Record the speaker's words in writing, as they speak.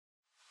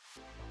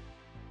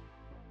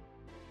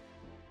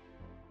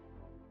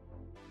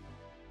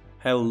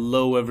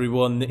Hello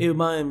everyone,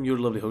 I'm your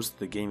lovely host,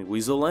 the Gaming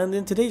Weasel, and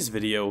in today's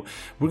video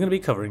we're going to be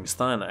covering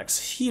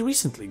Styanax. He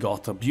recently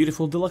got a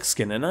beautiful deluxe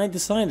skin and I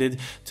decided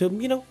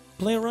to,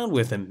 play around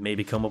with him,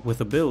 maybe come up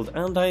with a build,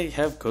 and I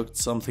have cooked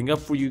something up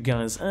for you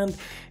guys. And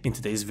in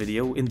today's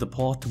video, in the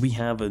pot we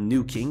have a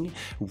nuking.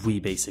 We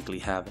basically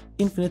have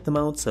infinite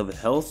amounts of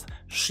health,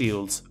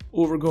 shields,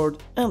 overguard,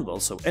 and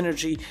also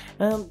energy,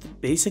 and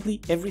basically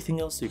everything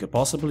else you could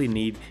possibly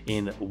need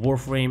in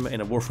Warframe,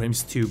 in a Warframe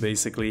 2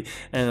 basically,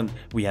 and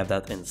we have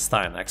that in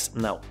Styanax.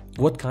 Now,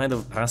 what kind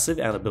of passive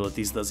and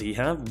abilities does he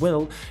have?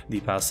 Well, the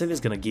passive is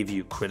gonna give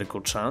you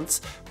critical chance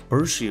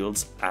per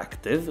shields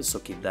active, so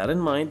keep that in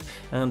mind,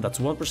 and that's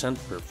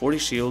 1% per 40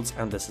 shields,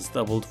 and this is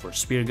doubled for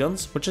spear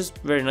guns, which is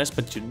very nice,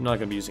 but you're not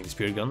gonna be using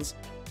spear guns.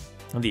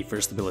 The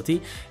first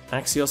ability,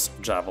 Axios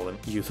Javelin.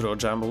 You throw a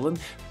javelin,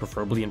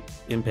 preferably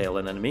impale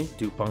an enemy,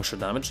 do puncture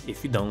damage.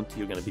 If you don't,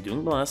 you're going to be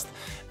doing blast,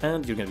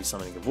 and you're going to be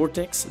summoning a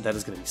vortex that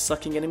is going to be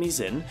sucking enemies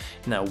in.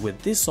 Now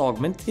with this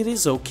augment, it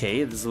is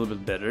okay, it is a little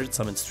bit better. It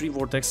summons 3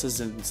 vortexes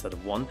instead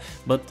of 1,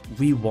 but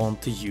we want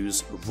to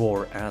use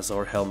Roar as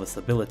our Helminth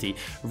ability.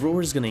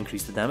 Roar is going to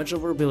increase the damage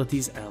of our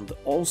abilities and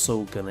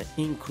also going to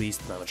increase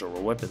the damage of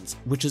our weapons,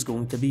 which is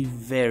going to be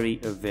very,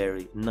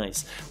 very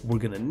nice. We're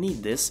going to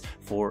need this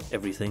for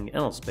everything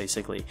else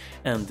basically.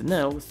 And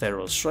now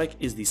Tharros Strike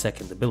is the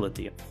second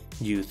ability.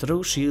 You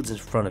throw shields in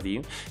front of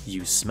you,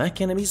 you smack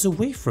enemies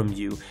away from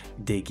you,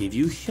 they give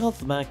you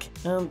health back,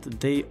 and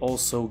they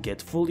also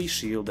get fully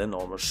shield and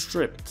armor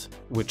stripped,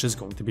 which is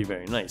going to be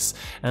very nice.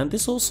 And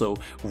this also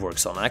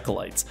works on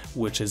acolytes,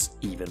 which is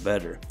even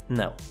better.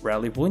 Now,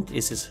 Rally Point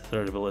is his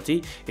third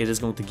ability. It is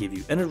going to give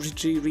you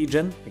energy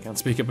regen, I can't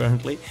speak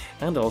apparently,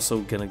 and also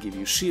gonna give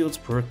you shields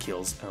per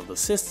kills and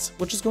assists,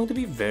 which is going to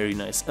be very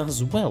nice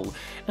as well.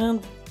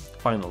 And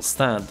final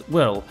stand,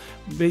 well,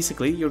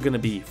 basically you're gonna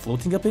be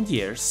floating up in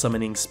the air,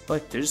 summoning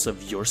specters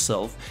of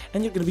yourself,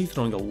 and you're gonna be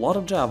throwing a lot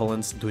of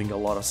javelins, doing a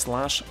lot of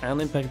slash and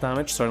impact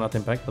damage, sorry not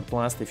impact but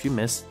blast if you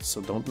miss,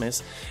 so don't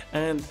miss.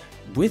 And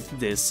with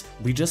this,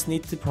 we just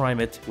need to prime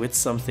it with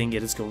something,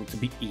 it is going to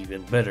be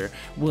even better.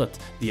 But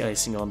the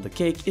icing on the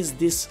cake is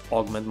this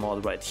augment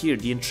mod right here,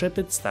 the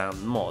Intrepid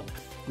Stand mod.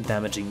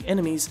 Damaging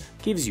enemies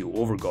gives you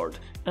overguard,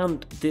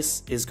 and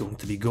this is going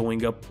to be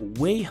going up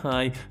way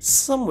high.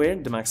 Somewhere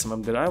the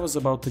maximum that I was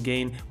about to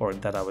gain, or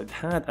that I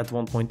had at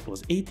one point,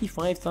 was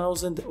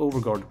 85,000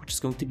 overguard, which is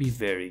going to be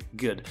very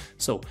good.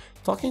 So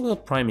talking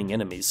about priming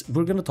enemies,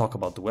 we're going to talk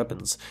about the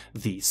weapons.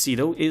 The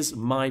Cedo is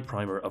my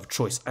primer of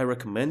choice. I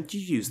recommend you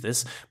use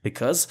this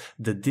because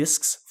the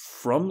discs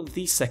from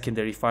the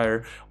secondary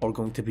fire are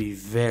going to be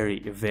very,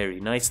 very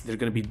nice. They're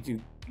going to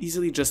be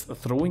easily just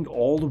throwing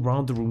all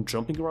around the room,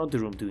 jumping around the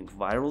room, doing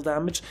viral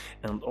damage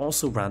and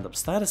also random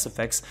status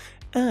effects,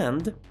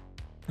 and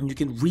you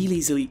can really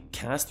easily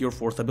cast your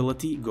fourth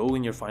ability, go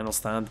in your final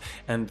stand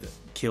and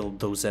kill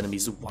those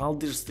enemies while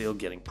they're still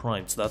getting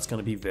primed, so that's going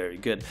to be very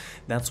good.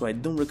 That's why I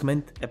don't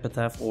recommend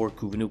Epitaph or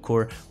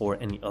Core or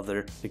any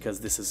other, because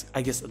this is,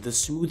 I guess, the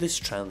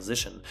smoothest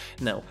transition.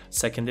 Now,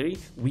 secondary,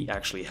 we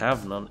actually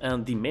have none,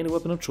 and the main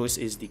weapon of choice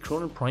is the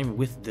Chronon Prime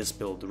with this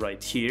build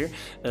right here.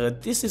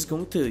 This is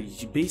going to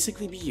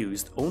basically be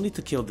used only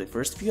to kill the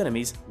first few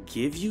enemies,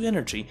 give you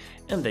energy,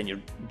 and then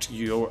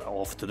you're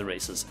off to the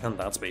races, and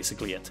that's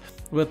basically it.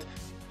 But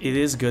it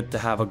is good to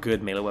have a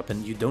good melee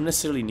weapon. You don't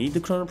necessarily need the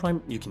Chrono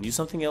Prime, you can use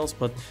something else,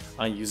 but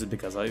I use it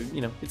because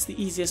it's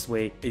the easiest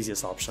way,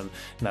 easiest option,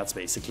 and that's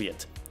basically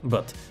it.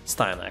 But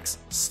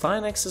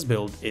Styanax's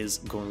build is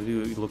going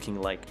to be looking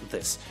like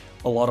this.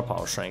 A lot of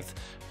power strength,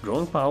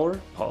 growing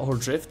power, power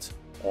drift,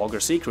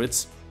 augur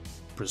secrets,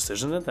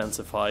 precision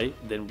intensify,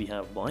 then we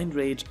have blind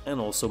rage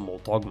and also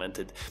molt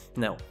augmented.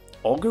 Now,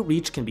 Augur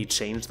Reach can be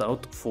changed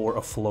out for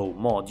a flow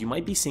mod. You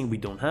might be seeing we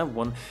don't have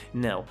one.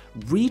 Now,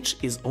 Reach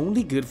is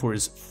only good for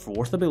his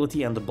fourth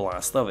ability and the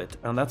blast of it,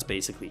 and that's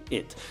basically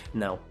it.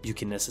 Now, you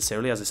can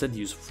necessarily, as I said,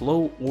 use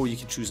flow, or you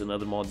can choose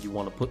another mod you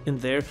want to put in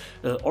there.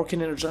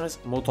 Archon Energize,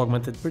 Molt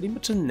Augmented, pretty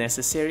much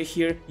unnecessary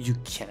here. You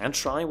can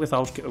try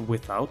without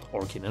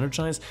Archon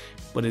Energize,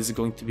 but it's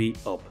going to be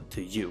up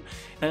to you.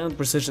 And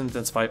Precision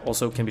Intensify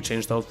also can be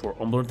changed out for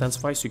Umbral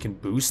Intensify, so you can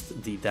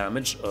boost the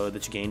damage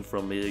that you gain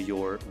from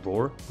your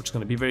Roar, which is going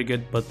to be very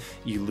good, but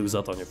you lose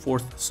out on your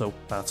fourth, so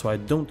that's why I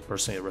don't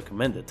personally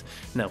recommend it.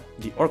 Now,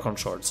 the Archon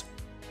shards.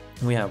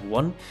 We have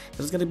one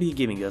that's going to be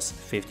giving us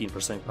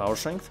 15% power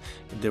strength,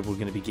 then we're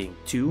going to be getting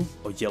 2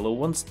 yellow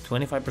ones,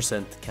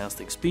 25%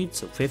 casting speed,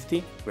 so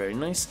 50, very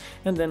nice,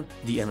 and then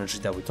the energy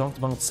that we talked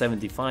about,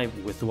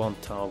 75 with the one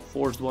Tau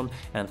forged one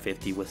and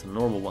 50 with a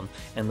normal one,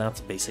 and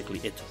that's basically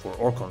it for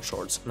Archon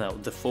shards. Now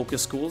the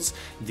focus schools,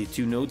 the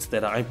 2 nodes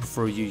that I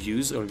prefer you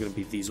use are going to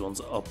be these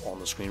ones up on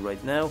the screen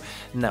right now.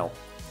 Now,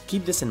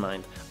 keep this in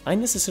mind, I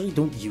necessarily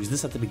don't use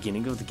this at the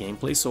beginning of the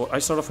gameplay, so I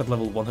start off at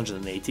level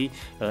 180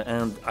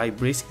 and I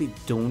basically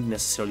don't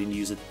necessarily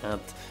use it at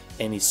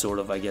any sort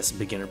of, I guess,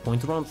 beginner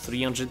point, around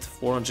 300,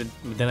 400,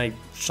 then I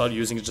start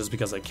using it just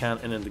because I can,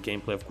 and in the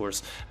gameplay of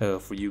course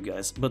for you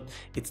guys, but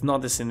it's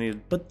not necessarily,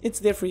 but it's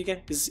there for you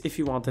guys if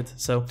you want it,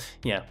 so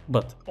yeah.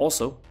 But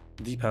also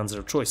the panzer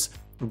of choice.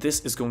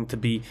 This is going to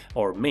be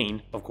our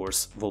main, of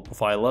course,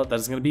 Vulpaphyla that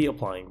is going to be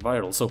applying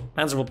viral. So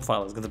Panzer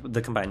Vulpaphyla is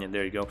the companion,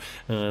 there you go,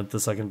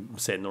 this I can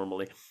say it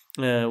normally.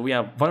 We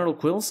have Viral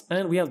Quills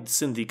and we have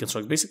Synth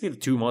Deconstruct, basically the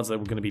two mods that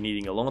we're going to be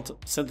needing a lot.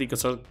 Synth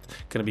Deconstruct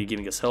going to be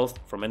giving us health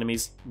from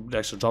enemies,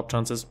 extra drop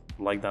chances,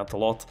 like that a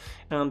lot,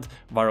 and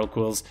Viral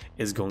Quills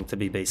is going to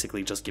be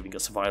basically just giving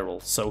us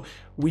viral. So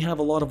we have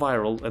a lot of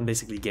viral and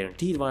basically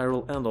guaranteed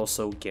viral and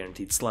also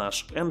guaranteed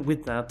slash, and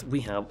with that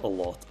we have a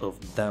lot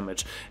of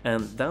damage,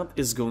 and that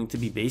is going to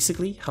be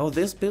basically how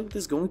this build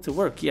is going to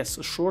work.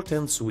 Yes, short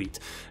and sweet.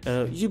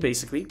 You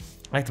basically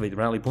activate the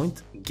rally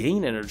point,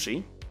 gain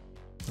energy.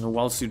 And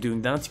whilst you're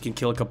doing that, you can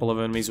kill a couple of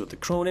enemies with the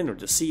Cronin or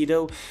the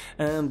Cedo,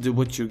 and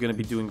what you're going to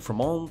be doing from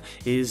on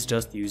is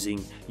just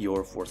using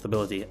your fourth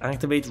ability.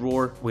 Activate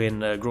Roar when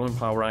Growing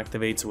Power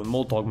activates, when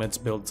Molt Augments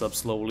builds up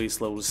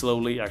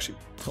slowly, actually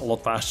a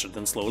lot faster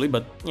than slowly,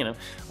 but you know,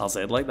 I'll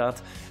say it like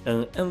that.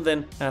 And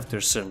then after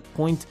a certain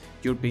point,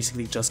 you're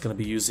basically just going to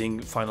be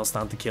using Final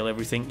Stand to kill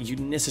everything. You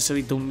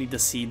necessarily don't need the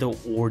Cedo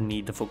or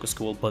need the Focus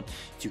Coil, but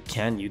you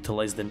can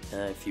utilize them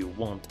if you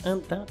want.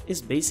 And that is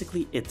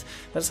basically it.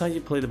 That's how you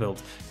play the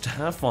build. To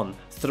have fun,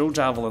 throw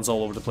javelins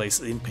all over the place,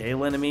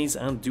 impale enemies,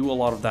 and do a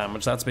lot of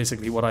damage. That's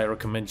basically what I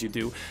recommend you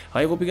do.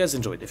 I hope you guys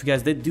enjoyed. If you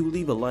guys did, do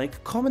leave a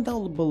like. Comment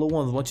down below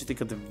on what you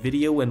think of the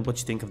video and what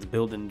you think of the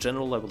build in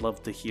general. I would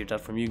love to hear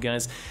that from you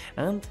guys.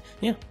 And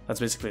yeah, that's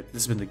basically it.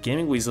 This has been the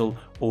Gaming Weasel,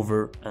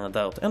 over and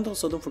out. And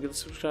also don't forget to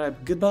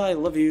subscribe. Goodbye,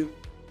 love you.